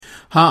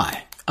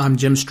Hi, I'm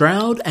Jim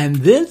Stroud, and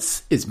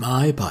this is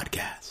my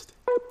podcast.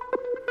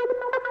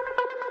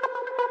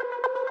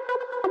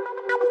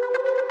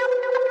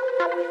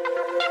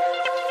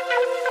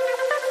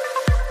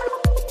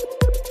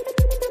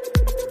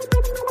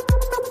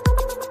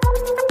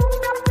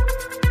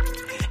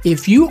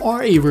 If you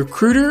are a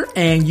recruiter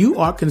and you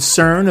are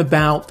concerned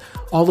about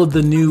all of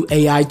the new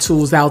AI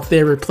tools out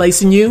there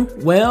replacing you,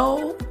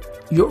 well,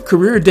 your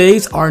career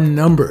days are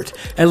numbered.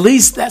 At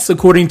least that's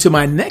according to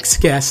my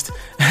next guest,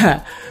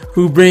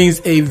 who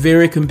brings a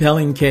very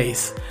compelling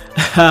case.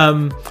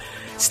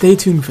 Stay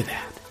tuned for that.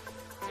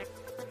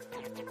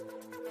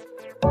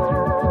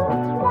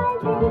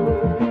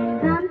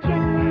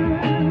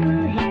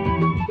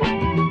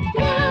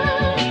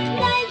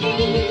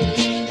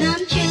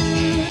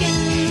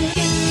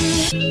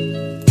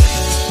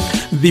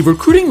 The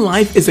Recruiting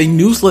Life is a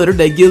newsletter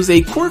that gives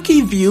a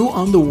quirky view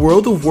on the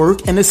world of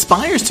work and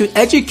aspires to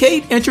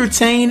educate,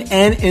 entertain,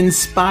 and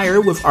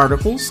inspire with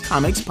articles,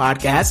 comics,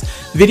 podcasts,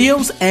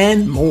 videos,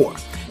 and more.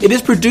 It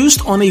is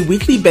produced on a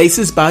weekly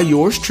basis by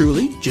yours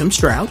truly, Jim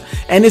Stroud,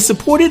 and is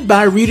supported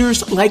by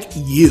readers like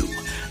you.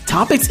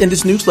 Topics in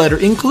this newsletter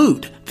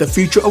include the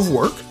future of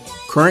work,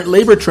 current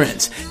labor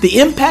trends, the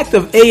impact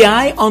of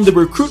AI on the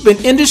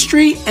recruitment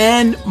industry,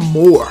 and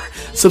more.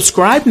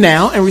 Subscribe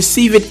now and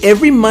receive it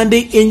every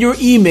Monday in your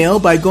email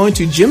by going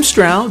to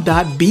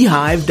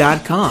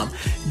jimstroud.beehiiv.com.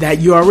 That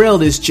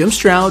URL is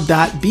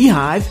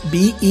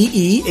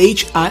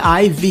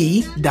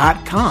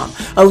jimstroud.beehiiv.com.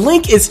 A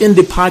link is in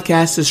the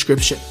podcast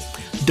description.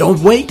 Don't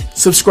wait.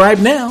 Subscribe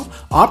now.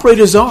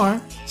 Operators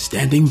are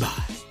standing by.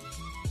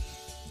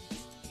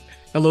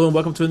 Hello and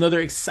welcome to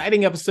another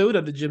exciting episode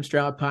of the Jim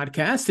Stroud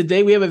Podcast.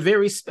 Today we have a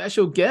very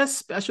special guest.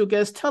 Special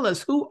guest, tell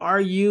us, who are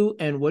you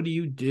and what do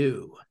you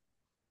do?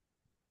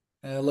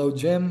 Hello,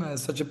 Jim.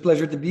 It's such a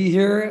pleasure to be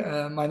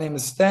here. My name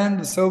is Stan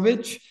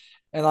Vasovic,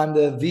 and I'm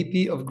the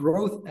VP of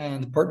Growth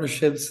and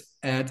Partnerships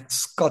at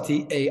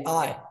Scotty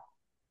AI.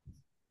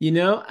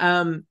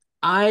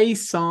 I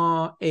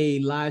saw a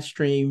live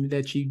stream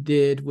that you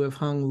did with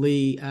Hung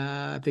Lee,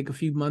 I think a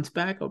few months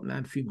back. Oh,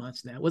 not a few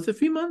months now. Was it a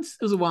few months?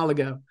 It was a while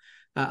ago.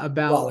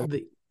 About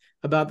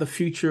the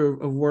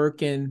future of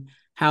work and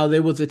how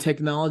there was a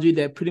technology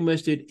that pretty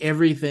much did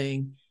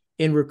everything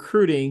in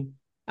recruiting.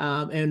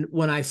 And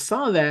when I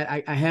saw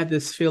that, I had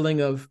this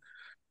feeling of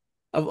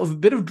a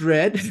bit of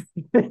dread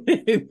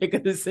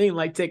because it seemed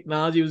like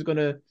technology was going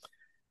to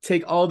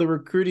take all the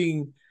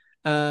recruiting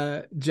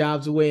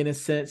jobs away in a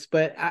sense.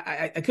 But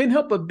I couldn't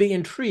help but be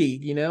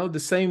intrigued, the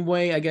same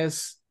way, I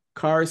guess,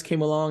 cars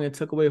came along and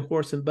took away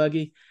horse and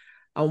buggy.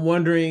 I'm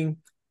wondering,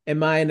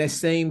 am I in the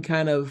same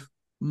kind of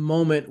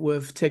moment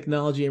with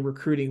technology and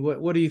recruiting?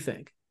 What do you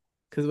think?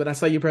 Because when I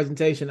saw your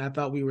presentation, I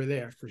thought we were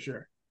there for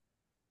sure.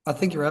 I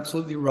think you're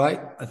absolutely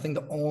right. I think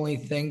the only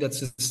thing that's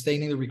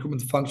sustaining the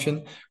recruitment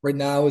function right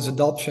now is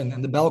adoption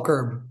and the bell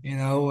curve,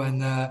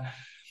 and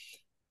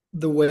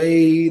the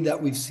way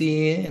that we've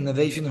seen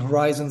innovation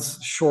horizons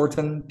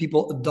shorten,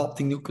 people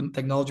adopting new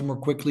technology more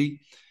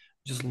quickly.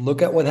 Just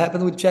look at what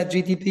happened with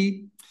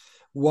ChatGPT.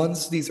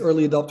 Once these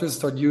early adopters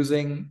start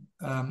using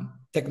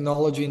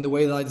technology in the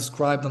way that I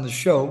described on the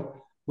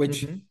show,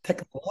 which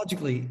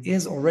technologically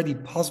is already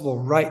possible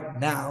right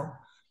now,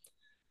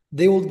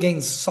 they will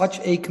gain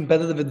such a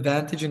competitive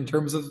advantage in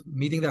terms of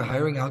meeting their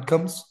hiring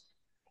outcomes.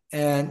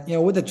 And,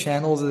 with the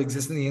channels that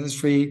exist in the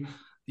industry,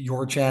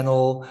 your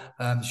channel,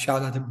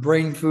 shout out to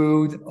Brain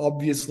Food,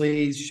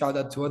 obviously, shout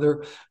out to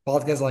other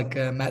podcasts like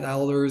Matt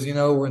Alders,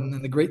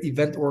 and the great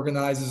event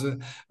organizers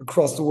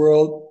across the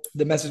world,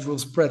 the message will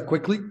spread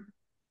quickly.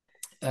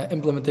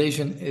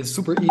 Implementation is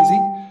super easy.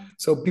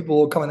 So people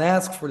will come and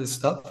ask for this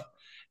stuff,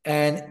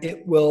 and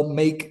it will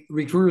make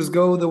recruiters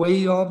go the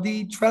way of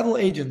the travel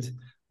agent.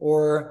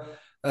 Or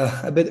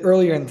a bit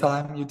earlier in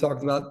time, you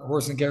talked about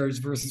horse and carriage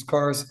versus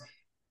cars.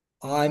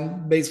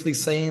 I'm basically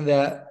saying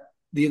that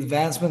the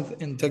advancement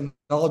in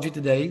technology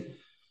today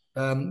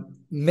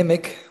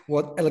mimic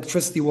what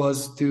electricity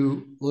was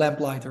to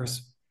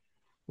lamplighters.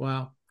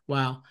 Wow.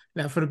 Now,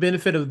 for the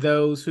benefit of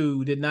those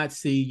who did not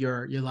see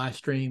your live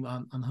stream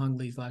on Hung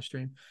Lee's live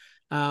stream,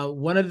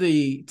 one of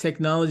the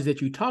technologies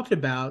that you talked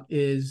about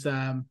is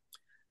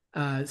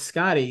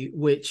Scotty,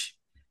 which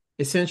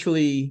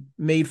essentially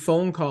made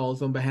phone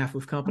calls on behalf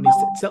of companies.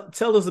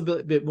 Tell us a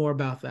bit more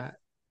about that.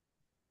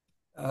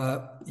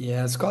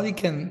 Scotty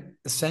can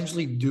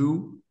essentially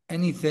do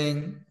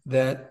anything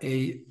that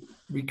a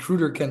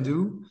recruiter can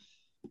do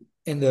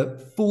in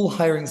the full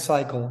hiring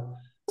cycle.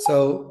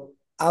 So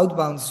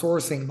outbound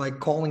sourcing by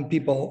calling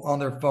people on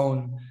their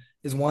phone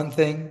is one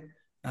thing.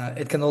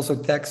 It can also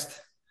text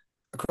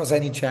across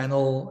any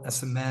channel,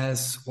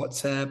 SMS,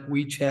 WhatsApp,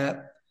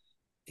 WeChat.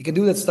 It can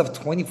do that stuff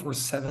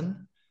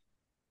 24/7.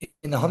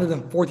 In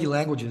 140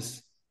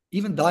 languages,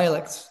 even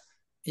dialects.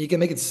 You can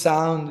make it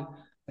sound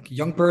like a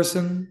young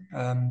person.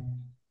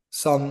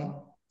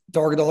 Some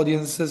target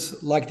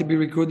audiences like to be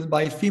recruited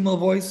by a female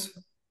voice.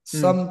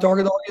 Some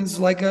target audiences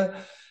like a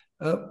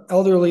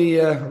elderly,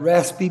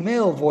 raspy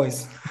male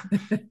voice.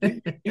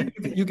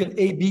 You can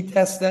A/B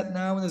test that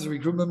now as a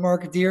recruitment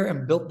marketeer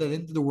and build that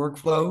into the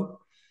workflow.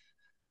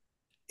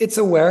 It's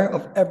aware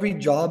of every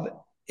job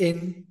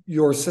in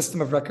your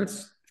system of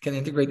records. It can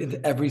integrate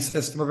into every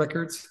system of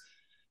records,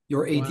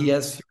 your Wow.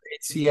 ATS, your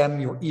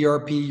HCM, your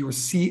ERP, your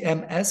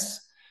CMS.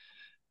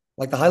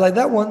 Like to highlight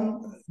that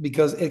one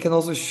because it can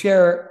also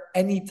share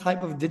any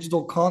type of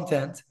digital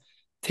content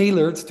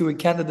tailored to a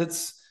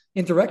candidate's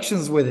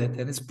interactions with it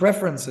and its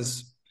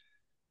preferences.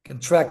 Can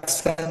track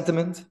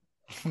sentiment.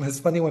 It's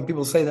funny when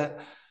people say that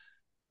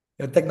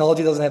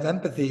technology doesn't have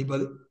empathy,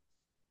 but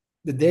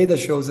the data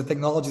shows that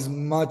technology is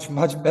much,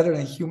 much better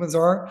than humans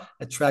are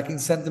at tracking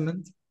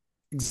sentiment.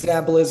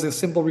 Example is a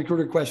simple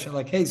recruiter question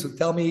like, hey, so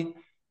tell me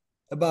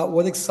about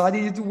what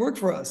excited you to work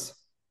for us.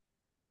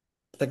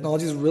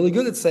 Technology is really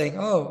good at saying,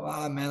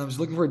 oh, man, I'm just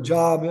looking for a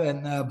job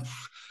and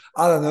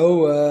I don't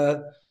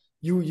know,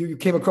 you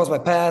came across my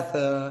path.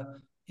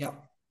 Yeah,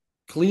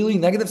 clearly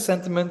negative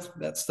sentiment.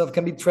 That stuff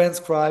can be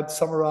transcribed,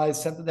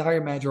 summarized, sent to the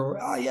hiring manager.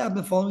 Or, oh, yeah, I've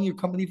been following your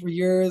company for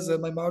years.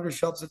 My mother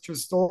shops at your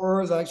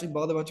stores. I actually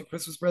bought a bunch of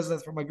Christmas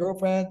presents for my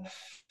girlfriend.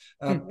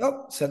 Hmm.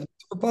 Oh, sentiment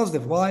super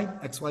positive. Why?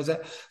 X, Y, Z.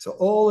 So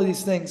all of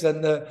these things.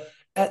 And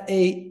at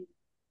a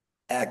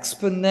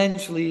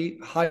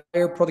exponentially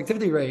higher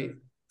productivity rate,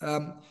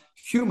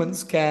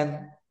 humans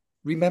can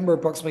remember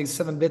approximately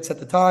 7 bits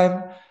at a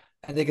time,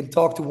 and they can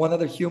talk to one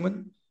other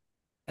human,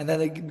 and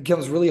then it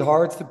becomes really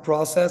hard to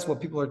process what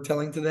people are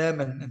telling to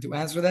them and to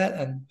answer that.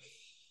 And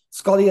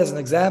Scotty, as an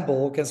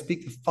example, can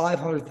speak to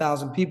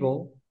 500,000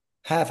 people,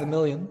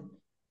 500,000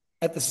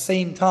 at the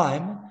same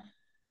time.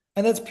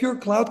 And that's pure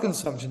cloud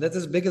consumption. That's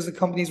as big as the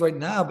companies right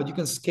now, but you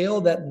can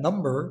scale that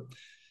number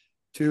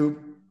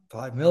to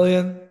 5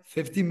 million,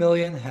 50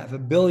 million,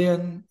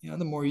 500,000,000.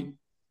 The more you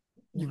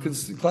can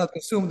Wow. cloud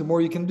consume, the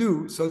more you can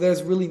do. So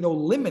there's really no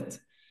limit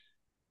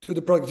to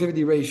the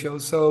productivity ratio.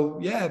 So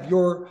yeah, if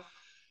you're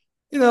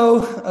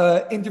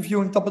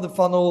interviewing top of the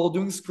funnel,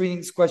 doing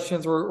screenings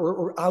questions,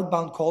 or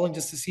outbound calling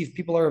just to see if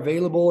people are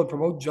available and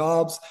promote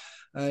jobs.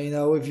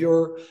 If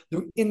you're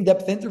doing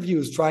in-depth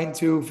interviews, trying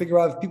to figure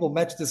out if people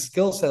match the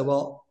skill set,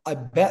 well, I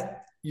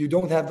bet you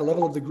don't have the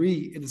level of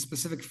degree in the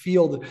specific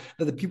field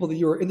that the people that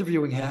you're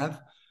interviewing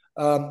have.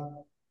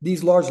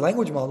 These large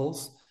language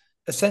models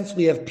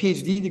essentially have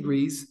PhD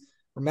degrees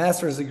or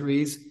master's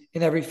degrees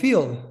in every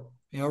field.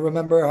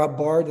 Remember how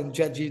Bard and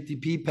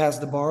ChatGPT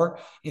passed the bar?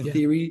 In Yeah.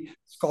 theory,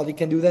 Scotty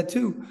can do that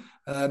too.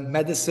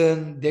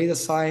 Medicine, data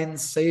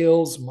science,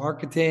 sales,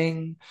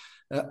 marketing,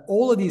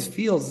 all of these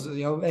fields,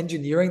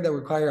 engineering that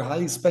require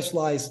highly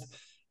specialized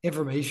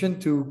information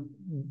to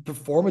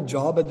perform a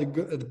job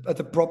at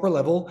the proper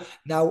level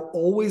now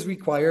always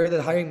require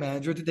that hiring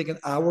manager to take an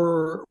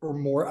hour or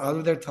more out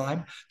of their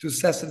time to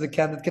assess if the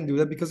candidate can do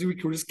that because the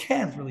recruiters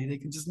can't really. They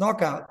can just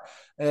knock out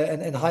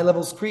and high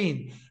level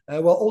screen.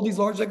 Well, all these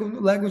large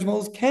language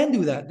models can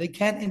do that. They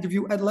can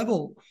interview at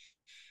level.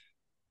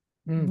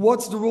 Hmm.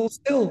 What's the role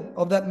still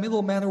of that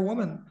middleman or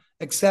woman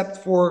except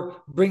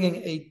for bringing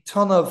a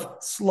ton of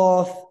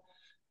sloth,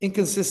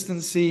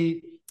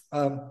 inconsistency,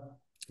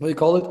 what do you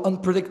call it,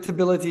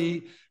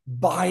 unpredictability,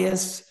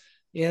 bias,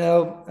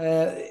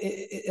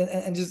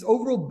 and just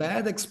overall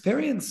bad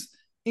experience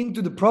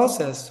into the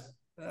process.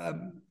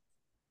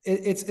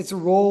 It's a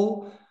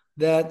role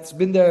that's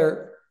been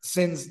there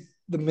since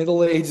the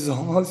Middle Ages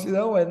almost,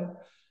 and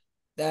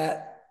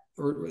that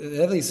or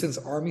at least since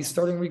army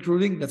starting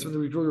recruiting, that's when the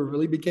recruiter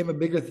really became a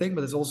bigger thing.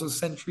 But it's also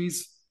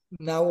centuries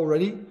now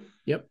already.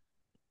 Yep.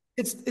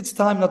 It's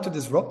time not to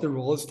disrupt the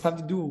role. It's time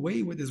to do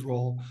away with this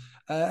role.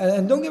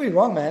 And don't get me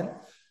wrong, man.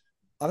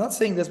 I'm not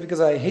saying this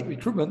because I hate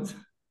recruitment.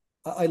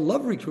 I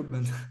love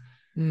recruitment.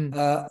 Hmm.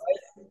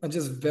 I'm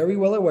just very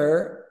well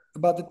aware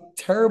about the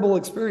terrible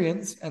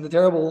experience and the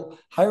terrible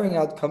hiring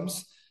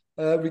outcomes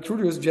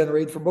recruiters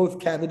generate for both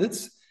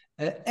candidates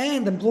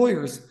and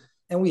employers.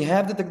 And we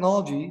have the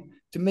technology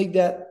to make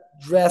that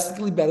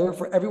drastically better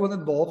for everyone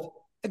involved,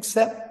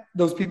 except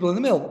those people in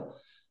the middle.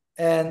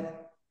 And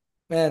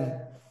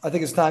man, I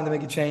think it's time to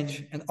make a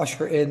change and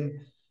usher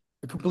in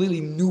a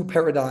completely new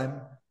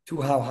paradigm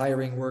to how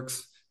hiring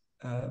works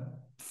uh,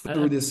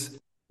 through I, this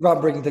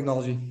groundbreaking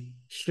technology.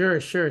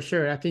 Sure, sure,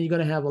 sure. I think you're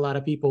going to have a lot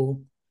of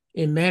people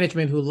in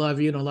management who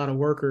love you and a lot of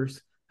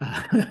workers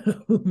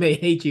who may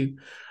hate you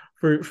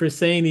for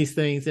saying these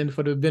things, and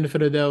for the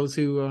benefit of those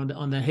who are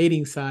on the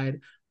hating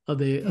side of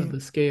the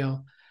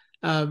scale.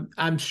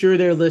 I'm sure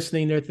they're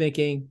listening. They're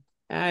thinking,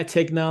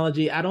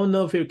 technology. I don't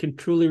know if it can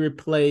truly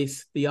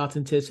replace the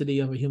authenticity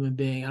of a human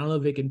being. I don't know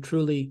if it can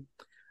truly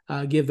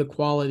give the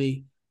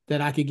quality that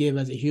I could give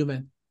as a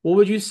human. What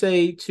would you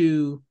say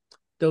to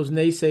those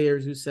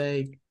naysayers who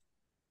say,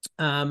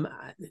 um,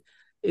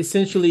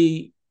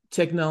 essentially,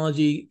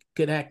 technology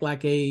could act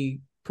like a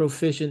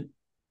proficient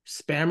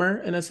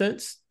spammer in a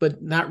sense,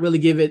 but not really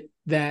give it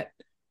that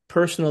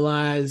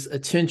personalized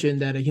attention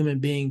that a human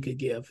being could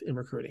give in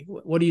recruiting?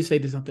 What do you say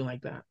to something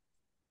like that?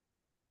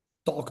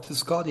 Talk to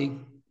Scotty.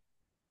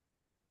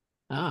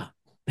 Ah.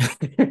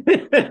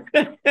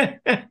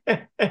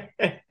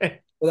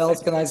 What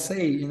else can I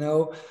say?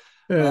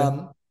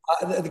 Yeah.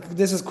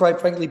 This is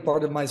quite frankly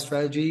part of my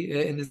strategy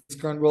in this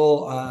current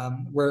role.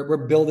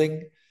 We're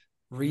building,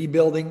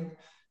 rebuilding,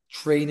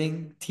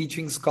 training,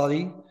 teaching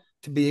Scotty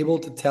to be able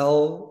to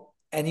tell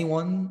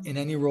anyone in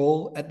any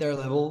role at their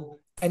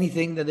level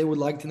anything that they would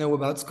like to know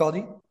about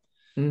Scotty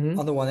on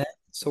Hmm. the one hand.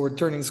 So we're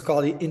turning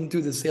Scotty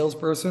into the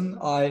salesperson.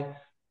 I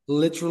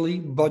literally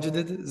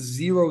budgeted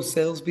zero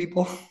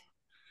salespeople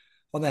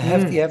on a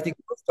hefty, Mm. hefty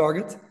growth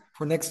target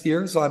for next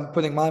year. So I'm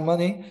putting my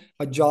money,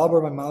 my job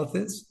where my mouth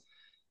is.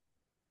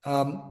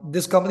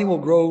 This company will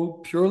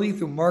grow purely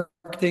through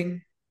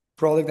marketing,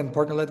 product, and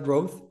partner-led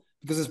growth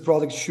because this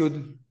product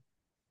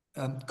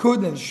could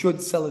and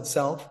should sell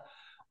itself,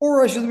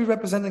 or I should be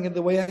representing it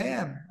the way I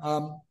am.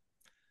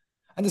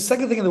 And the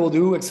second thing that we'll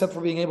do, except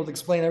for being able to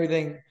explain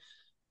everything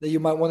that you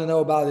might want to know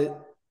about it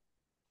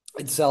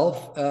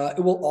itself,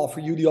 it will offer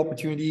you the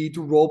opportunity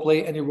to role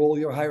play any role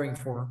you're hiring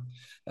for.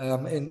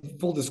 In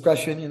full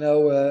discretion,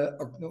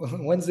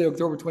 Wednesday,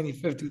 October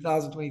 25th,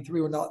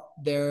 2023, we're not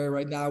there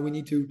right now. We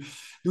need to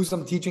do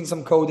some teaching,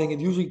 some coding. It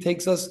usually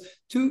takes us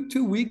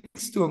two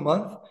weeks to a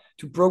month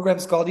to program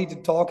Scotty to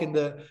talk in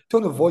the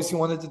tone of voice you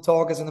wanted to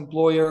talk as an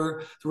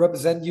employer, to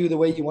represent you the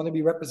way you want to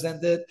be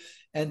represented,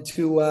 and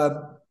to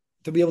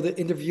be able to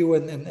interview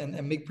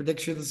and make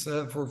predictions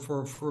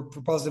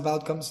for positive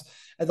outcomes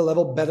at a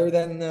level better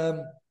than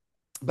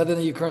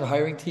your current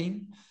hiring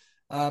team.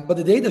 But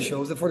the data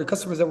shows that for the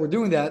customers that we're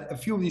doing that, a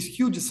few of these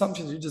huge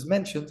assumptions you just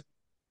mentioned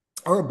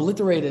are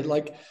obliterated.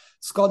 Like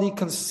Scotty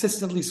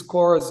consistently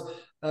scores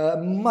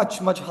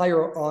much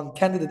higher on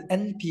candidate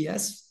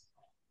NPS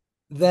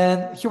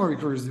than human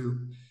recruiters do.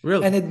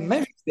 Really? And it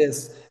measures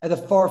this at a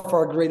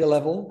far greater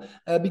level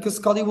because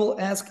Scotty will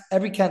ask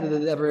every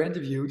candidate ever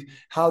interviewed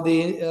how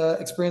they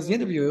experienced the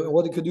interview and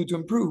what it could do to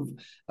improve.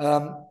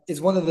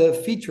 It's one of the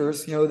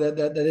features,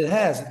 that it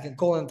has. It can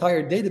call an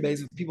entire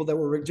database of people that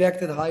were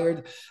rejected,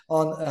 hired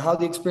on how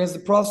they experienced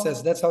the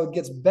process. That's how it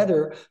gets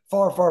better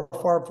far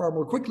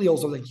more quickly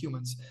also than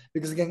humans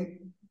because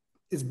again,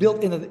 it's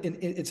built in.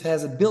 It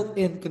has a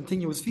built-in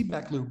continuous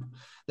feedback loop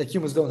that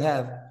humans don't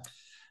have.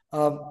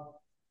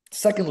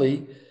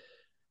 Secondly,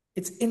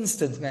 it's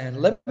instant, man.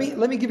 Let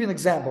me give you an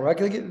example, right?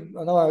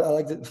 I know I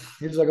like to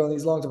usually I go on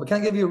these long term, but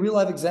can I give you a real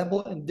life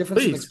example and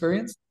difference in Please,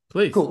 experience?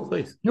 please, Cool.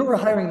 please. You're a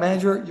hiring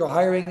manager. You're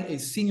hiring a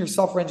senior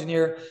software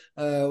engineer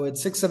with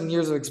 6-7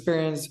 years of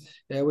experience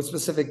with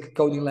specific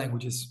coding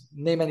languages.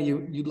 Name any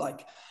you'd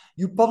like.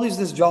 You publish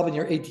this job in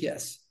your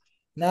ATS.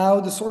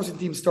 Now the sourcing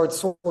team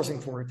starts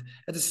sourcing for it.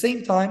 At the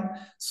same time,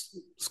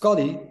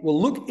 Scotty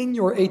will look in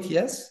your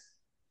ATS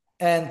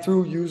and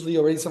through usually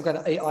already some kind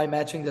of AI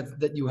matching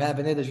that you have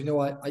in it. As you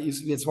know, I used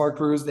to be at Smart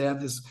Cruise. They have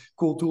this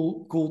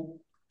cool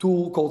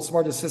tool called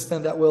Smart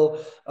Assistant that will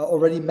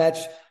already match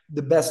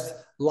the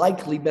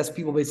likely best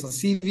people based on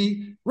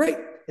CV. Great.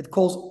 It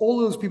calls all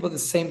those people at the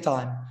same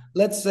time.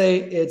 Let's say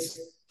it's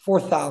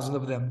 4,000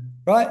 of them,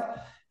 right?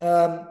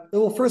 It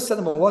will first send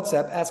them a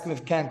WhatsApp, ask them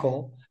if it can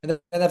call. And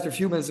then after a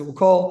few minutes, it will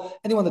call.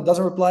 Anyone that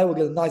doesn't reply will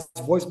get a nice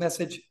voice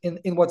message in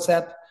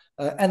WhatsApp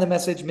and a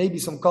message, maybe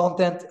some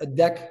content, a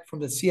deck from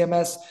the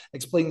CMS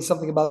explaining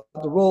something about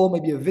the role,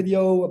 maybe a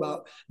video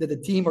about the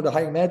team or the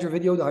hiring manager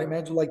video. The hiring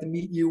manager would like to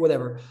meet you,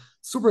 whatever.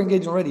 Super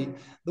engaged already.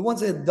 The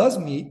ones that it does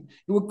meet,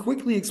 it will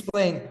quickly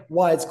explain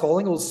why it's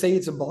calling. It will say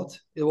it's a bot.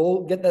 It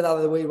will get that out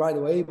of the way right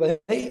away.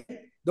 But hey,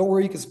 don't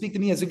worry, you can speak to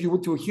me as if you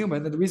would to a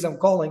human. And the reason I'm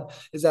calling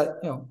is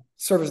that,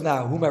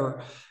 ServiceNow,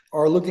 whomever,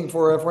 are looking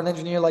for an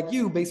engineer like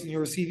you based on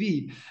your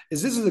CV.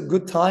 Is this a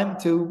good time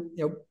to,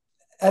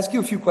 ask you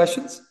a few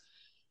questions?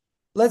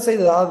 Let's say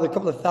that out of the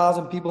couple of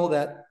thousand people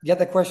that get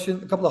that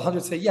question, a couple of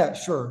hundred say, yeah,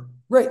 sure,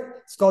 great.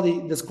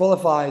 Scotty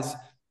disqualifies,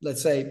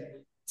 let's say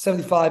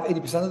 75,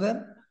 80% of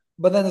them,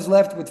 but then is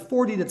left with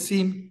 40 that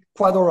seem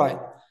quite all right.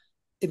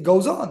 It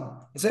goes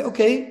on and say,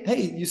 okay,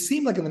 hey, you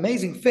seem like an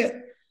amazing fit.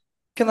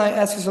 Can I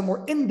ask you some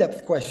more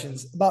in-depth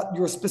questions about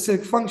your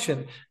specific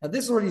function? Now,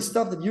 this is already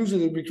stuff that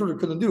usually the recruiter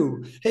couldn't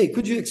do. Hey,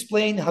 could you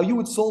explain how you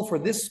would solve for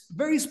this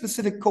very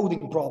specific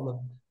coding problem?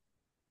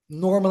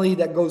 Normally,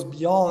 that goes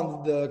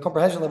beyond the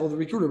comprehension level of the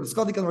recruiter, but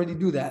Scotty can already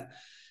do that.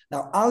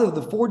 Now, out of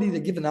the 40 that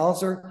give an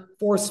answer,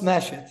 4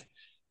 smash it.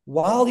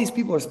 While these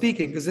people are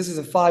speaking, because this is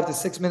a 5 to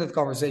 6 minute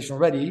conversation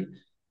already,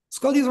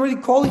 Scotty is already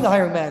calling the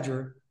hiring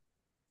manager,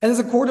 and it's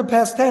a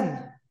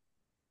 10:15.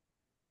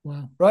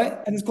 Wow. Right?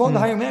 And he's calling the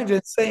Mm. hiring manager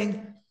and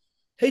saying,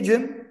 hey,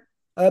 Jim,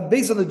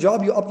 based on the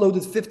job you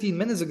uploaded 15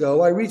 minutes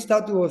ago, I reached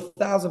out to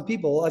 1,000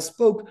 people. I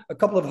spoke a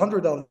couple of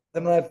hundred of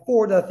them, and I have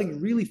 4 that I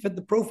think really fit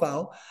the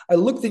profile. I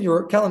looked in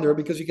your calendar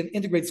because you can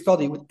integrate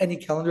Scotty with any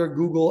calendar,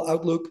 Google,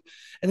 Outlook,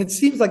 and it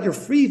seems like you're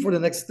free for the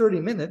next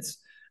 30 minutes.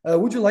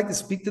 Would you like to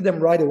speak to them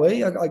right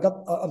away?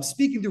 I'm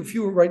speaking to a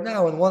few right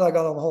now, and one I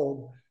got on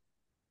hold.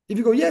 If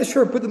you go, yeah,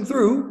 sure, put them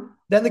through.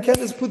 Then the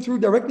candidate is put through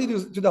directly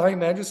to the hiring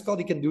manager.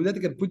 Scotty can do that. It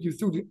can put you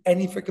through to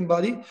any freaking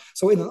buddy.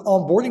 So in an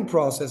onboarding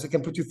process, it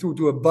can put you through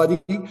to a buddy.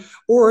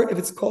 Or if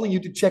it's calling you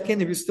to check in,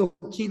 if you're still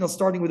keen on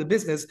starting with a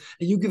business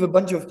and you give a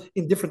bunch of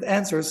indifferent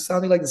answers,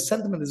 sounding like the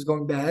sentiment is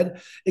going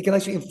bad, it can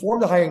actually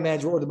inform the hiring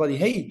manager or the buddy,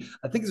 hey,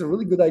 I think it's a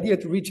really good idea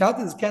to reach out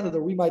to this candidate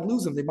or we might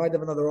lose them. They might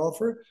have another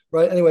offer,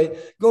 right? Anyway,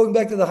 going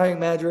back to the hiring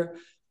manager,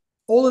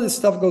 all of this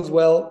stuff goes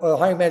well.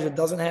 Hiring manager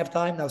doesn't have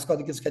time. Now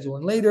Scotty can schedule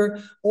in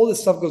later. All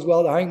this stuff goes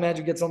well. The hiring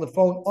manager gets on the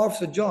phone,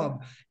 offers a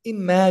job.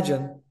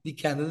 Imagine the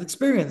candidate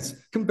experience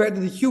compared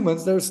to the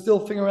humans that are still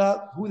figuring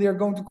out who they're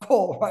going to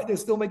call, right? They're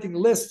still making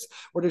lists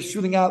or they're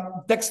shooting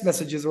out text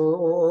messages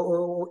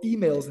or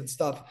emails and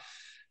stuff.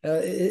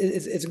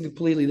 It's a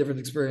completely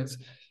different experience.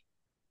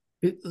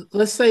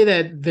 Let's say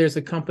that there's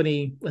a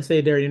company, let's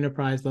say they're an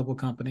enterprise level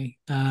company,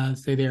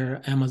 say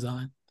they're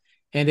Amazon,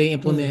 and they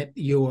implement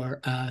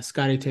your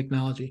Scotty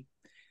technology.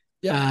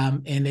 Yeah.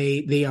 And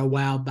they are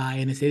wowed by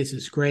it and they say, this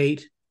is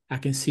great. I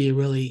can see it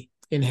really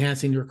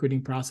enhancing the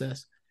recruiting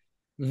process.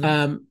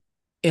 And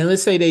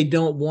let's say they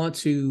don't want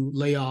to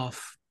lay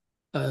off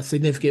a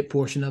significant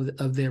portion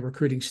of their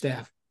recruiting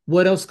staff.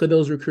 What else could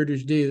those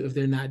recruiters do if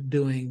they're not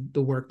doing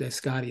the work that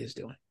Scotty is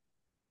doing?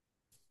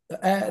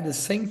 The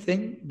same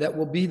thing that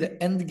will be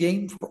the end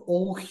game for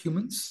all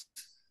humans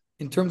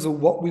in terms of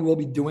what we will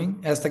be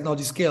doing as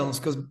technology scales.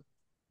 Because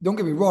don't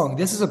get me wrong,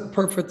 this is a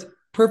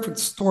perfect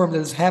storm that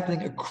is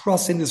happening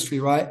across industry,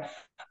 right?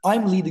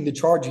 I'm leading the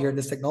charge here.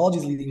 This technology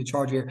is leading the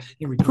charge here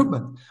in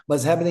recruitment, but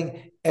it's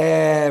happening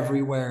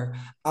everywhere.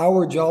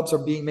 Our jobs are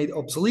being made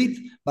obsolete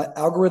by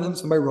algorithms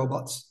and by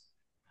robots.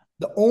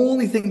 The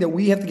only thing that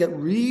we have to get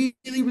really,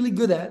 really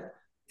good at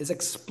is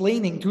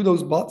explaining to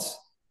those bots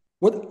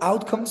what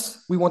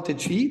outcomes we want to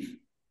achieve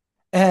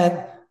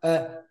and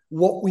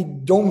what we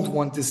don't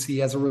want to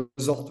see as a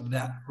result of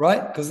that,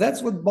 right? Because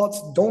that's what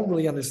bots don't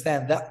really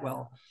understand that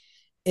well.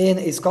 In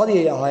a Scotty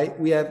AI,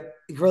 we have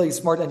really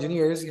smart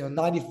engineers.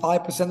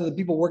 95% of the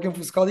people working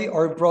for Scotty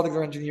are in product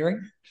or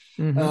engineering.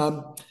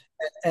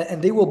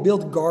 And they will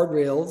build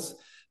guardrails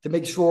to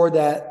make sure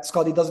that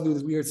Scotty doesn't do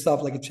this weird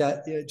stuff like a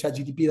chat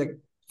GTP, like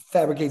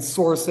fabricates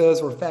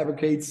sources or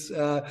fabricates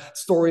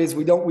stories.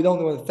 We don't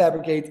want to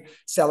fabricate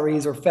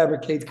salaries or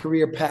fabricate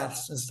career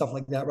paths and stuff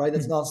like that, right?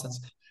 That's nonsense.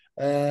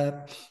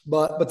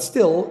 But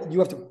still, you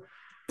have to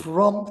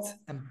prompt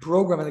and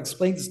program and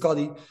explain to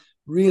Scotty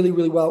really,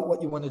 really well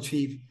what you want to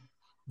achieve.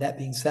 That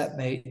being said,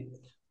 mate,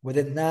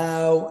 within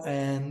now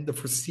and the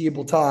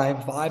foreseeable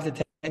time, 5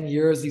 to 10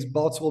 years, these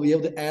bots will be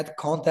able to add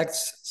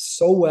context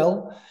so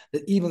well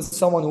that even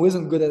someone who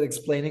isn't good at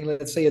explaining,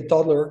 let's say a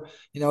toddler,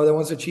 that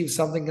wants to achieve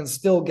something, can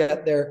still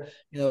get their,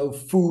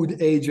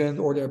 food agent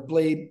or their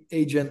play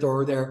agent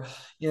or their,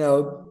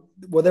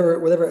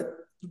 whatever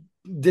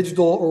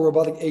digital or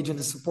robotic agent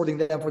is supporting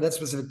them for that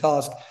specific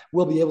task,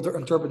 will be able to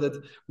interpret it,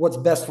 what's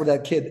best for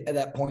that kid at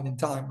that point in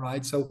time,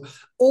 right? So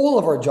all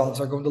of our jobs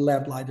are going to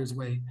Lamplighters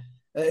way.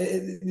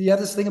 You have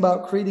this thing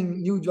about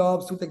creating new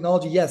jobs through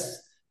technology.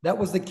 Yes, that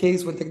was the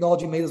case when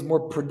technology made us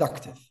more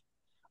productive,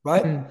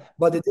 right?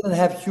 But it didn't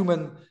have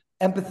human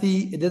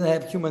empathy. It didn't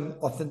have human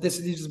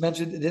authenticity, you just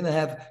mentioned. It didn't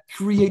have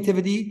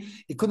creativity.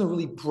 It couldn't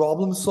really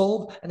problem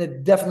solve, and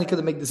it definitely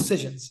couldn't make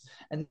decisions.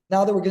 And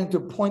now that we're getting to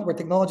a point where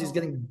technology is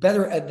getting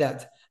better at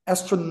that,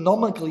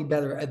 astronomically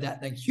better at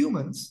that than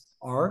humans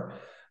are,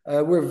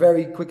 we're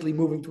very quickly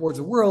moving towards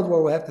a world where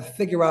we'll have to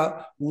figure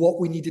out what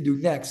we need to do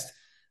next.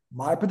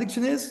 My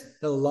prediction is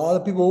that a lot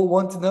of people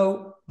want to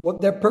know what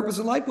their purpose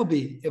in life will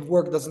be if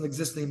work doesn't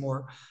exist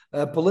anymore.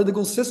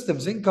 Political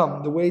systems,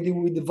 income, the way that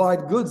we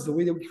divide goods, the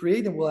way that we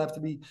create them will have to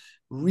be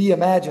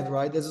reimagined,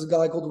 right? There's this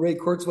guy called Ray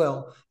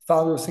Kurzweil,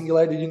 founder of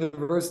Singularity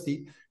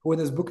University, who in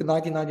his book in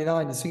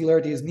 1999, The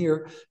Singularity is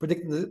Near,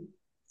 predicted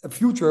a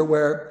future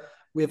where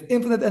we have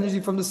infinite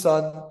energy from the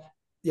sun.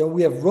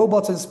 We have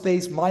robots in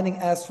space mining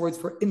asteroids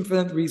for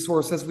infinite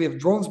resources. We have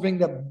drones bringing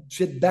that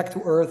shit back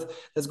to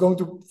Earth. That's going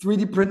to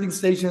 3D printing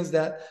stations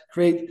that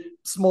create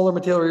smaller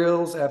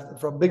materials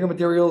from bigger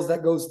materials.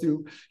 That goes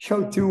to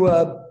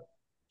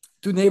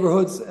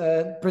neighborhoods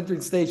printing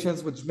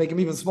stations, which make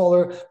them even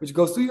smaller, which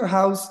goes to your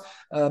house.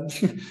 And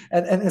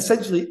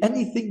essentially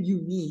anything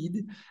you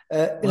need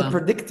in a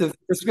predictive,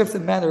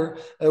 prescriptive manner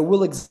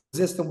will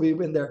exist and we've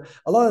been there.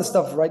 A lot of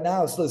stuff right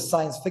now is still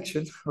science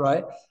fiction,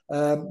 right?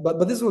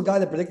 But this is a guy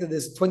that predicted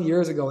this 20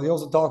 years ago. And he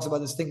also talks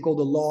about this thing called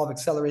the law of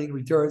accelerating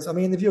returns. I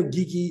mean, if you're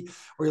geeky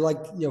or you like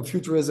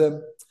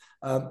futurism,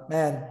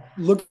 man,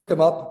 look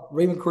him up.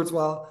 Raymond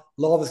Kurzweil,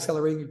 Law of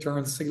Accelerating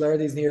Returns,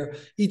 Singularity is Near.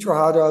 Eat your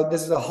heart out.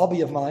 This is a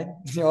hobby of mine.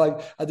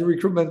 I do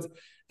recruitment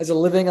as a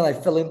living and I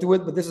fell into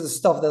it, but this is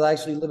stuff that I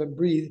actually live and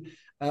breathe.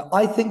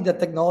 I think that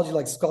technology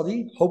like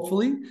Scotty,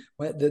 hopefully,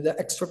 the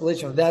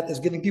extrapolation of that is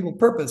giving people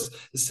purpose,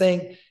 is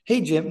saying,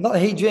 hey, Jim, not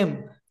hey,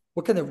 Jim,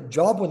 what kind of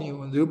job would you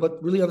want to do,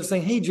 but really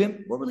understanding, hey,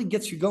 Jim, what really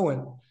gets you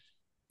going?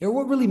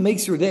 What really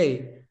makes your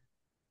day?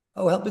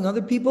 Oh, helping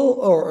other people,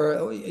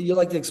 or you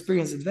like to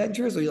experience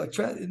adventures, or you like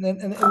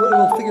and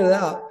we'll figure it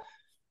out.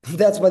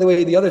 That's, by the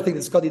way, the other thing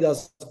that Scotty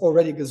does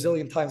already a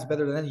gazillion times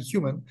better than any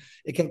human.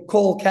 It can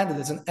call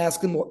candidates and ask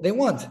them what they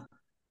want.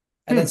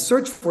 and then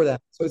search for them.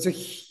 So it's a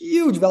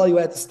huge value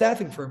add to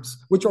staffing firms,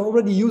 which are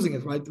already using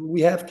it, right?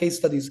 We have case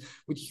studies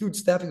with huge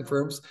staffing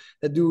firms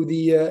that do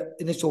the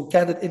initial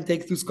candidate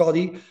intake through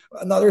Scotty.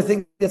 Another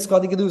thing that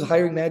Scotty can do is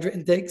hiring manager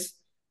intakes.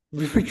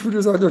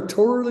 Recruiters are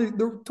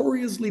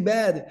notoriously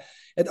bad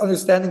at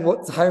understanding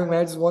what hiring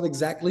managers want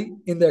exactly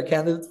in their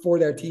candidate for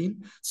their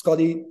team.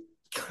 Scotty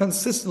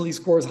consistently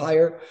scores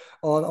higher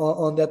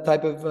on that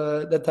type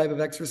of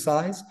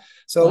exercise.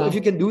 So if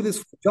you can do this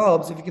for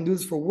jobs, if you can do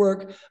this for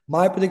work,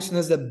 my prediction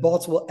is that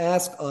bots will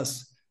ask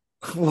us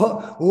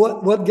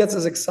what gets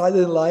us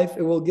excited in life.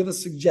 It will give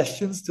us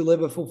suggestions to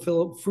live a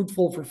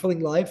fruitful, fulfilling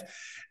life.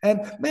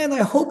 And man,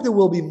 I hope there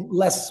will be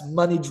less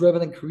money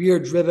driven and career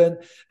driven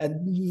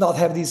and not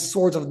have these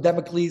swords of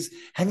Damocles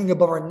hanging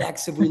above our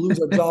necks. If we lose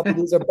our job, we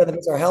lose our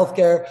benefits, our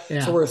healthcare.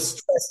 Yeah. So we're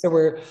stressed and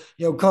we're,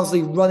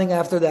 constantly running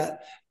after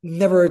that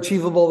never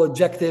achievable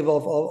objective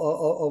of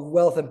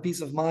wealth and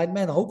peace of mind.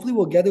 Man, hopefully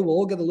we'll get it. We'll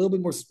all get a little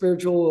bit more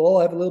spiritual. We'll all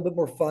have a little bit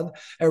more fun.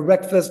 And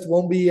Wreckfest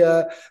won't be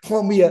a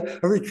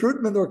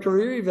recruitment or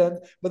career event,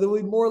 but it'll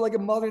be more like a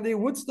modern day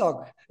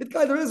Woodstock. It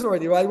kind of is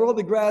already, right? We're on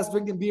the grass,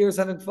 drinking beers,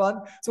 having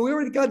fun. So we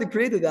already kind of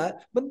created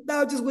that, but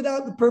now just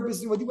without the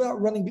purpose, without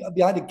running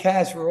behind the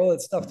cash for all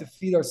that stuff to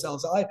feed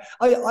ourselves. I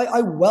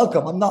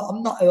welcome. I'm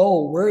not at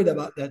all worried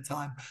about that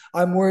time.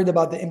 I'm worried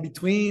about the in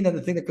between, and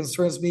the thing that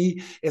concerns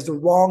me is the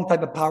wrong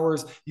type of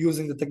powers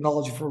using the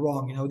technology for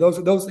wrong.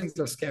 Those things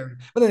are scary.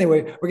 But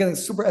anyway, we're getting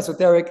super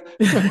esoteric.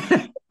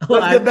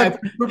 Well, I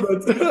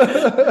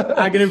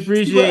can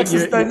appreciate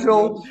your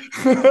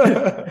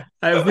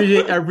I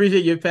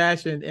appreciate your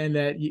passion and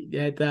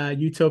that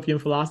utopian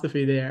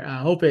philosophy there. I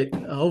hope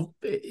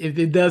if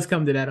it does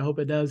come to that, I hope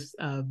it does.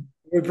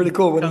 We're pretty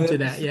cool. Come to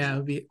that, yeah,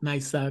 it'll be a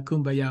nice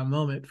kumbaya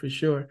moment for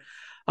sure.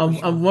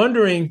 I'm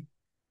wondering.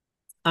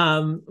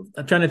 I'm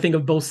trying to think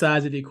of both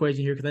sides of the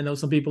equation here because I know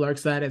some people are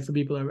excited, some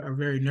people are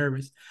very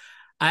nervous.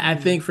 I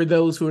think for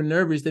those who are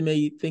nervous, they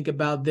may think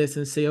about this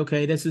and say,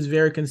 okay, this is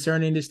very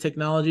concerning, this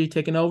technology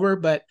taking over.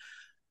 But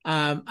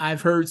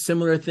I've heard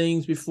similar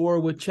things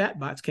before with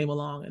chatbots came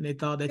along, and they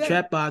thought that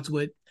chatbots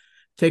would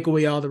take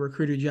away all the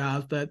recruiter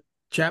jobs, but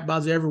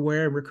chatbots are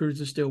everywhere and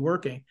recruiters are still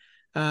working.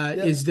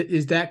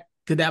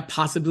 Could that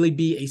possibly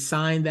be a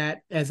sign that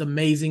as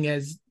amazing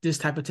as this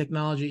type of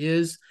technology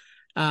is,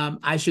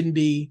 I shouldn't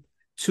be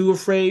too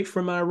afraid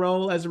for my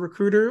role as a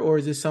recruiter, or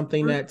is this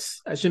something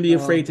that's I shouldn't be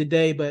afraid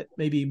today, but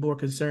maybe more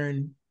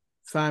concerned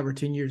 5 or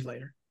 10 years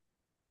later?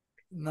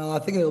 No, I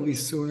think it'll be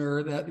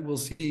sooner that we'll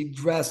see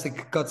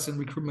drastic cuts in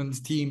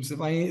recruitment teams.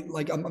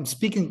 I'm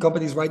speaking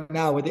companies right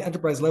now at the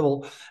enterprise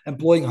level,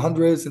 employing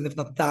hundreds and if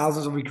not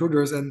thousands of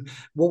recruiters. And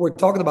what we're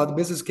talking about, the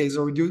business case,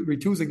 are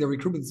reducing the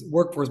recruitment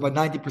workforce by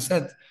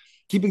 90%.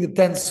 Keeping the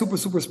 10 super,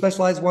 super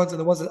specialized ones and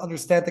the ones that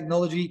understand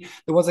technology,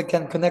 the ones that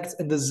can connect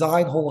and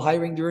design whole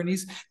hiring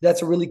journeys.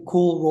 That's a really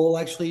cool role,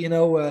 actually. In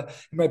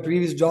my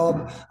previous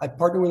job, I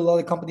partnered with a lot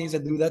of companies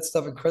that do that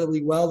stuff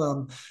incredibly well.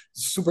 And I'm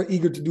super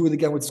eager to do it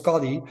again with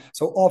Scotty.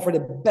 So offer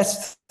the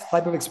best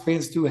type of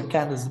experience to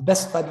candidates, the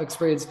best type of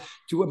experience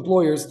to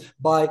employers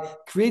by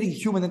creating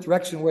human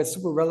interaction where it's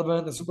super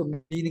relevant and super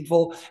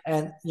meaningful,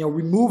 and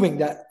removing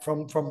that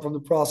from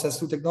the process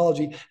through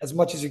technology as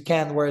much as you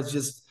can, where it's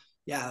just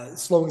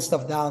slowing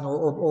stuff down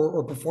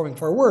or performing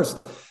far worse.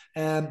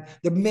 And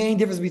the main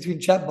difference between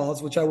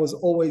chatbots, which I was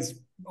always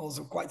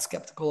also quite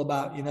skeptical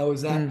about,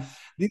 is that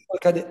these are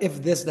kind of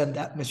if this then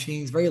that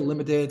machines, very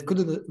limited,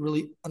 couldn't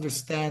really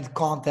understand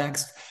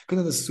context,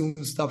 couldn't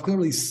assume stuff, couldn't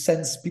really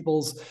sense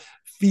people's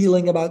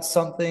feeling about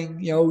something.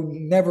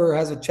 Never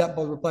has a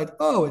chatbot replied,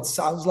 "Oh, it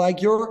sounds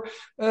like you're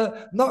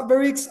not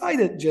very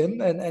excited,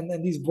 Jim."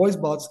 And these voice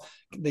bots,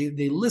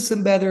 they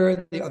listen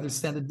better, they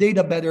understand the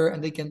data better,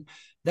 and they can.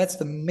 That's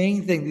the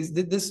main thing.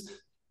 This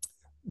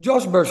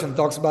Josh Bersin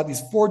talks about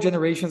these 4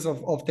 generations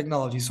of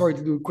technology. Sorry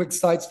to do a quick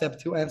sidestep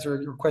to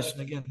answer your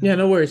question again. Yeah,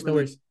 no worries, no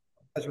worries.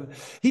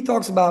 He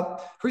talks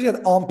about first you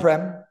had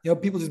on-prem.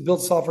 People just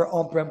built software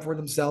on-prem for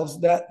themselves.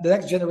 That the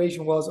next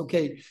generation was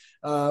okay.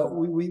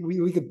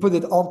 We could put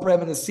it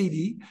on-prem in a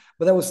CD,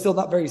 but that was still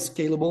not very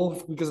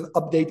scalable because an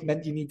update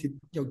meant you need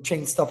to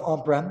change stuff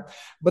on-prem.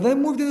 But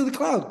then moved into the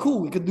cloud.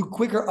 Cool. We could do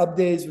quicker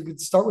updates. We could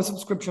start with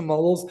subscription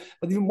models,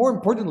 but even more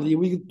importantly,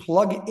 we could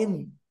plug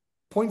in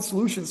point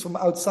solutions from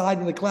outside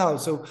in the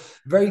cloud. So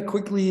very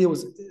quickly, it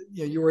was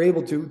you were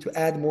able to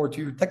add more to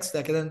your tech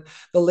stack. And then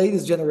the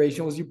latest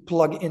generation was you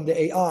plug in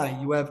the AI.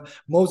 You have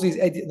most of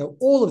these,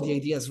 all of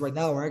the ATS right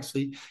now are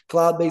actually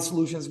cloud-based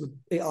solutions with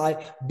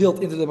AI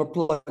built into them or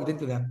plugged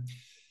into them.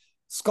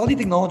 Scotty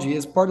Technology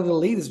is part of the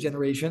latest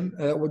generation,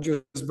 what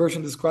your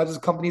version describes as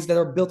companies that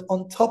are built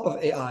on top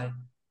of AI.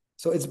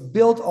 So it's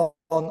built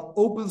on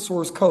open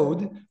source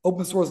code,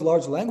 open source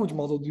large language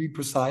model to be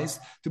precise,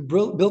 to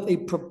build a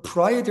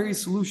proprietary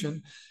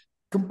solution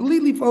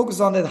completely focused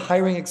on that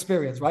hiring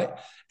experience, right?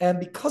 And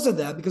because of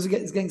that, because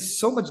it's getting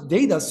so much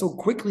data so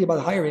quickly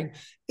about hiring,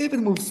 if it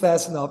moves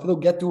fast enough, it'll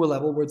get to a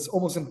level where it's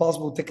almost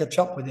impossible to catch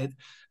up with it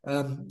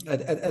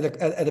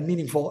at a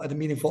meaningful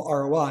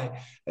ROI.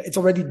 It's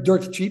already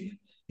dirt cheap.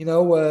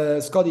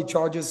 Scotty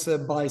charges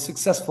by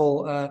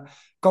successful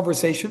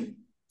conversation.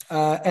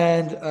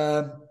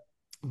 and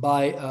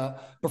by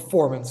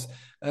performance.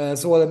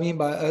 So what I mean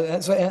by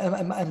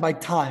and by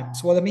time.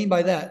 So what I mean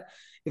by that,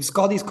 if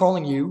Scotty's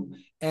calling you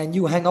and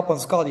you hang up on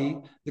Scotty,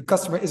 the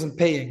customer isn't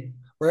paying.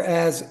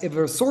 Whereas if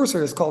a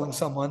sourcer is calling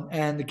someone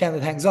and the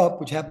candidate hangs up,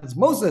 which happens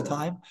most of the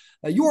time,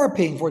 you are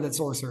paying for that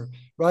sourcer,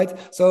 right?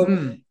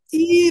 So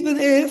even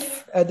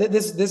if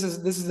this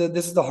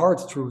is the hard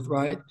truth,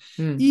 right?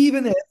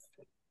 Even if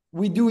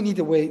we do need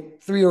to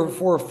wait 3 or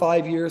 4 or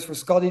 5 years for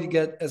Scotty to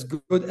get as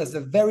good as the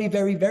very,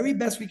 very, very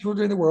best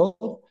recruiter in the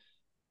world.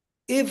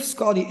 If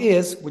Scotty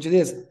is, which it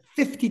is,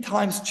 50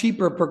 times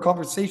cheaper per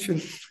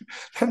conversation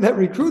than that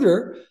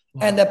recruiter,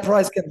 and that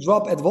price can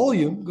drop at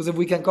volume, because if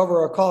we can cover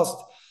our cost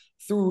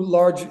through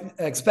large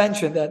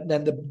expansion, that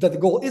the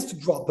goal is to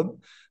drop them,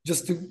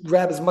 just to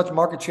grab as much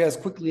market share as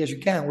quickly as you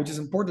can, which is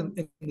important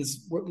in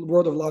this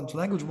world of large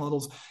language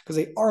models, because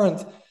they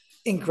aren't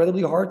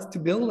incredibly hard to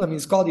build. I mean,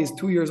 Scotty is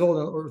 2 years old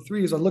or 3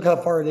 years old. Look how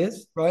far it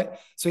is, right?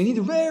 So you need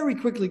to very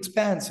quickly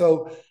expand.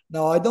 So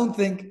now I don't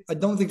think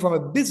from a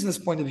business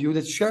point of view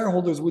that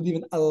shareholders would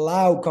even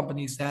allow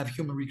companies to have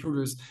human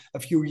recruiters a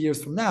few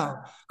years from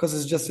now, because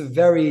it's just a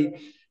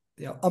very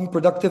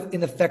unproductive,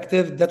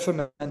 ineffective,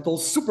 detrimental,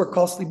 super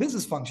costly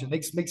business function.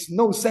 Makes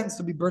no sense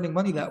to be burning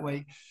money that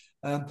way.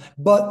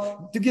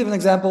 But to give an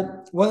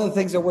example, one of the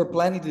things that we're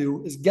planning to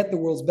do is get the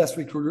world's best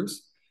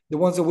recruiters, the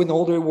ones that win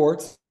all the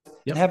awards,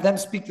 and have them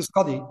speak to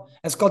Scotty,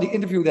 and Scotty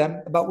interview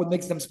them about what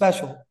makes them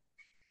special.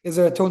 Is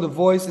there a tone of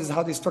voice? Is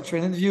how they structure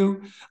an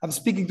interview? I'm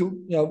speaking to,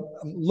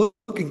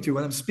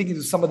 I'm speaking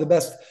to some of the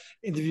best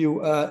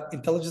interview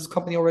intelligence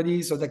company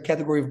already. So that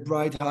category of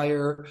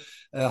BrightHire,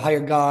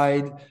 Hire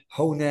Guide,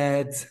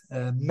 Honet,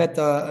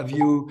 Meta,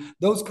 View,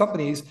 those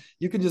companies,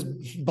 you can just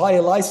buy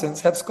a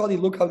license, have Scotty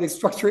look how they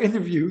structure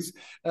interviews,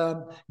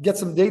 get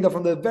some data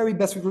from the very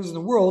best recruiters in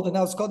the world, and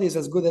now Scotty is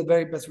as good as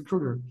very best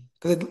recruiter,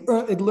 because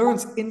it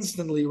learns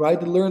instantly,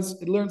 right? It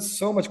learns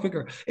so much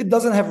quicker. It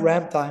doesn't have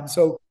ramp time,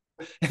 so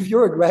if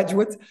you're a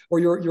graduate or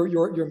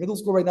you're middle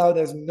school right now,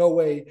 there's no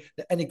way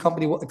that any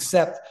company will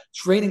accept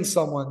training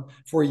someone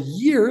for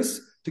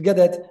years to get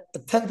at a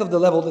tenth of the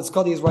level that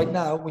Scotty is right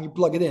now when you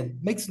plug it in.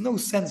 Makes no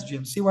sense,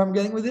 Jim. See where I'm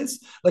getting with this?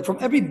 Like from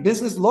every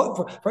business,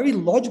 for every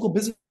logical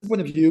business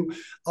point of view,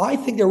 I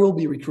think there will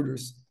be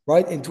recruiters,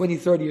 right, in 20,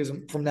 30 years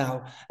from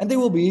now. And they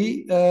will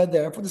be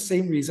there for the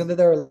same reason that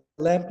there are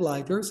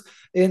lamplighters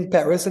in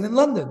Paris and in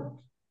London.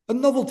 A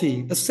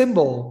novelty, a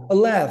symbol, a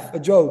laugh, a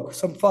joke,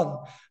 some fun.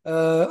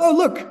 Oh,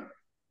 look,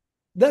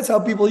 that's how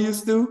people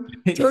used to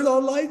turn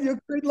on light,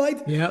 create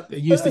light. Yeah,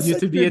 it used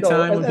to be a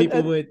time when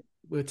people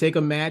would take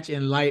a match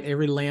and light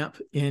every lamp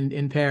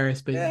in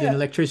Paris, but then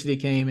electricity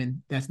came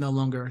and that's no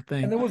longer a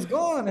thing. And it was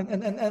gone.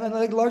 And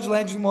like large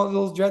language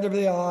models, generative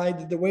AI,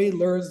 the way it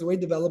learns, the way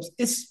it develops,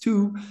 is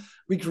to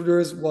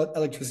recruiters what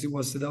electricity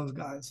was to those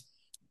guys.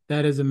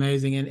 That is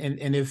amazing.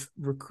 And if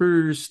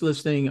recruiters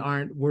listening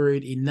aren't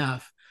worried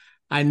enough,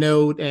 I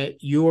know that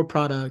your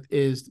product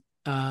is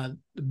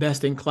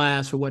best in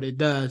class for what it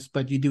does,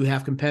 but you do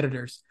have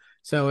competitors.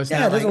 So it's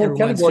not like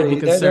everyone should be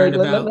concerned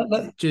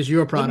about just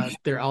your product.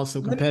 There are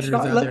also competitors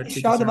out there. Let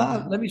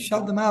me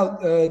shout them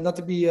out. Not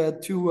to be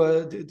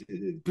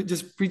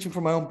just preaching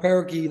from my own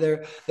parochial.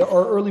 There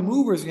are early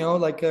movers,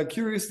 like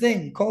Curious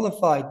Thing,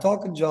 Qualified,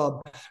 Talking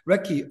Job,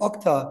 Recce,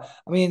 Okta.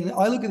 I mean,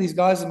 I look at these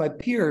guys as my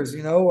peers.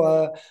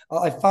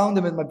 I found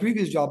them in my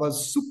previous job. I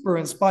was super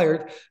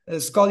inspired.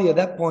 Scotty at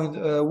that point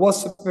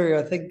was superior.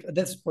 I think at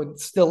this point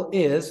still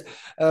is.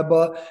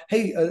 But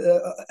hey,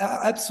 I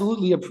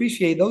absolutely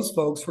appreciate those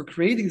folks for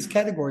creating this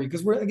category,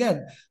 because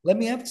let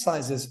me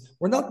emphasize this,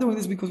 we're not doing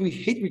this because we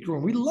hate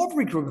recruitment. We love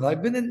recruitment.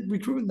 I've been in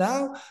recruitment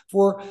now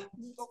for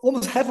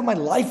almost half of my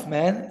life,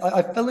 man.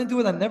 I fell into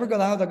it. I never got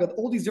out. I got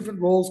all these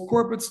different roles: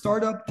 corporate,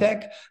 startup,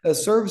 tech,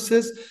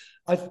 services.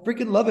 I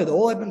freaking love it.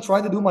 All I've been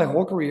trying to do my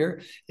whole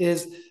career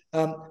is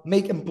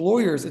make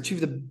employers achieve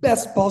the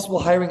best possible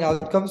hiring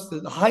outcomes,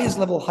 the highest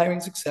level of hiring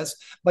success,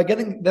 by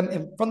getting them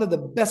in front of the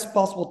best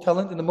possible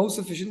talent in the most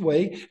efficient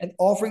way and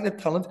offering the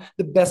talent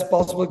the best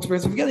possible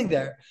experience of getting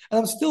there. And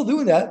I'm still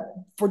doing that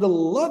for the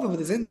love of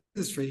this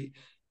industry.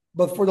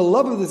 But for the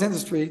love of this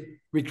industry,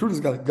 recruiters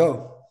got to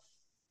go.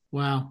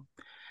 Wow.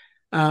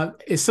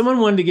 If someone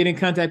wanted to get in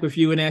contact with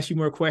you and ask you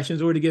more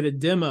questions, or to get a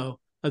demo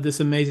of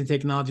this amazing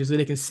technology so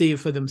they can see it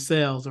for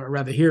themselves, or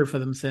rather hear it for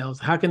themselves,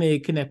 how can they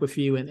connect with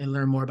you and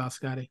learn more about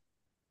Scotty?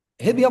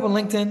 Hit me up on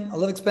LinkedIn. I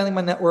love expanding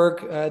my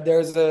network.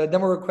 There's a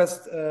demo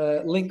request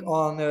link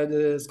on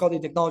the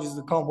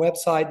ScottyTechnologies.com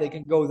website. They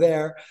can go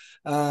there.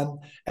 And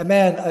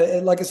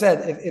man, like I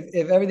said,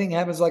 if everything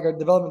happens like our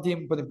development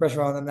team, putting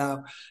pressure on them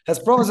now, has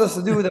promised us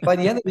to do, that by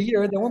the end of the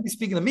year, they won't be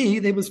speaking to me.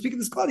 They will be speaking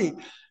to Scotty.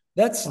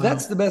 That's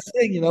the best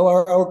thing,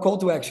 our call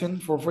to action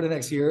for the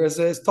next year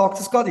is talk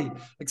to Scotty,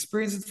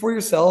 experience it for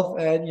yourself,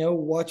 and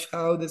watch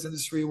how this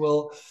industry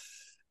will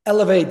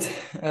elevate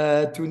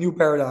to a new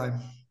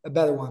paradigm, a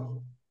better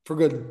one, for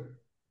good.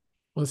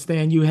 Well,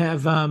 Stan, you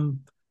have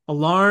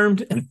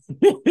alarmed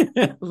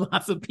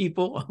lots of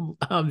people,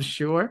 I'm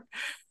sure,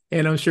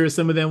 and I'm sure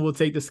some of them will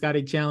take the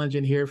Scotty challenge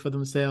and hear it for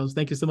themselves.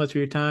 Thank you so much for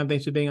your time.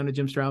 Thanks for being on the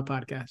Jim Stroud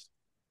podcast.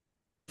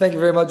 Thank you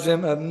very much,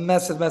 Jim. A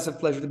massive, massive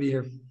pleasure to be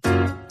here.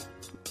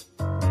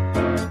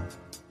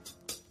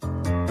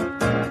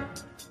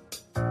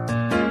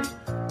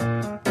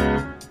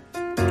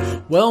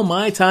 Well,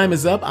 my time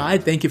is up. I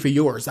thank you for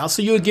yours. I'll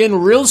see you again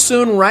real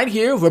soon right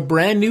here with a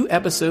brand new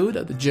episode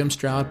of the Jim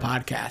Stroud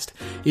Podcast.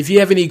 If you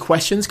have any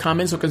questions,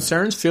 comments, or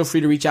concerns, feel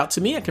free to reach out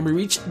to me. I can be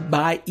reached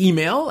by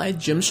email at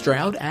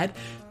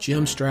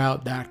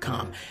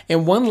jimstroud@jimstroud.com.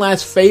 And one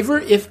last favor,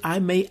 if I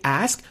may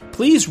ask,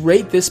 please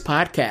rate this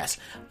podcast.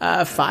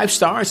 5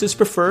 stars is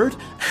preferred,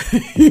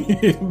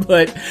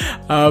 but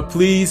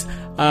please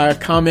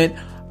comment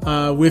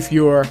with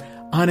your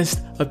honest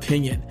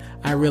opinion.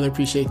 I really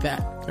appreciate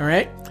that. All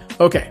right?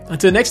 Okay,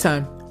 until next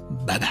time,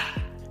 bye-bye.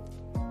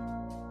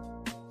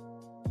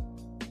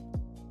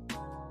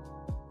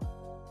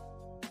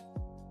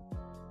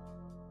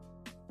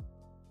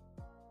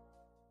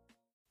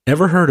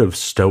 Ever heard of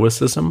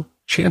Stoicism?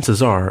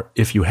 Chances are,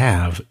 if you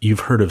have,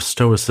 you've heard of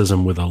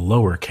Stoicism with a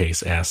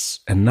lowercase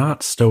s and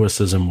not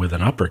Stoicism with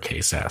an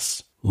uppercase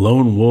S.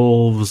 Lone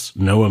wolves,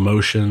 no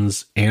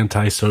emotions,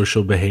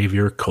 antisocial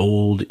behavior,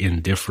 cold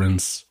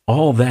indifference.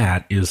 All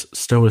that is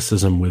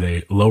Stoicism with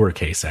a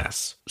lowercase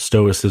s.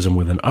 Stoicism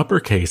with an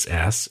uppercase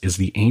S is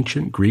the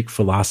ancient Greek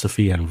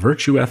philosophy and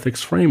virtue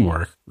ethics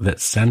framework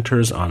that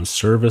centers on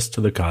service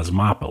to the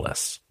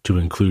cosmopolis, to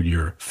include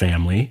your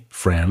family,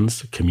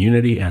 friends,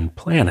 community, and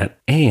planet,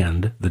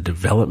 and the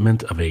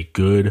development of a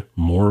good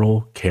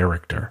moral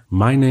character.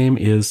 My name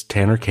is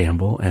Tanner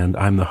Campbell, and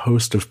I'm the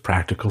host of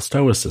Practical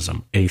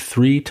Stoicism, a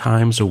 3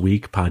 times a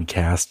week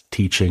podcast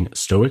teaching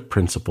Stoic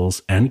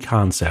principles and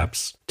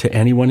concepts to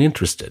anyone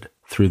interested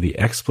through the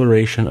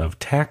exploration of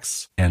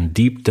texts and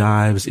deep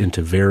dives into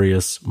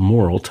various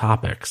moral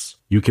topics.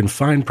 You can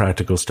find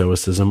Practical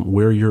Stoicism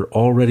where you're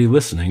already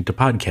listening to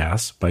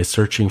podcasts by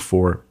searching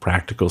for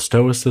Practical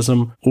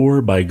Stoicism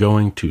or by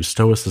going to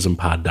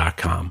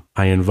stoicismpod.com.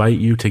 I invite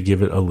you to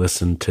give it a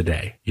listen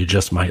today. You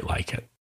just might like it.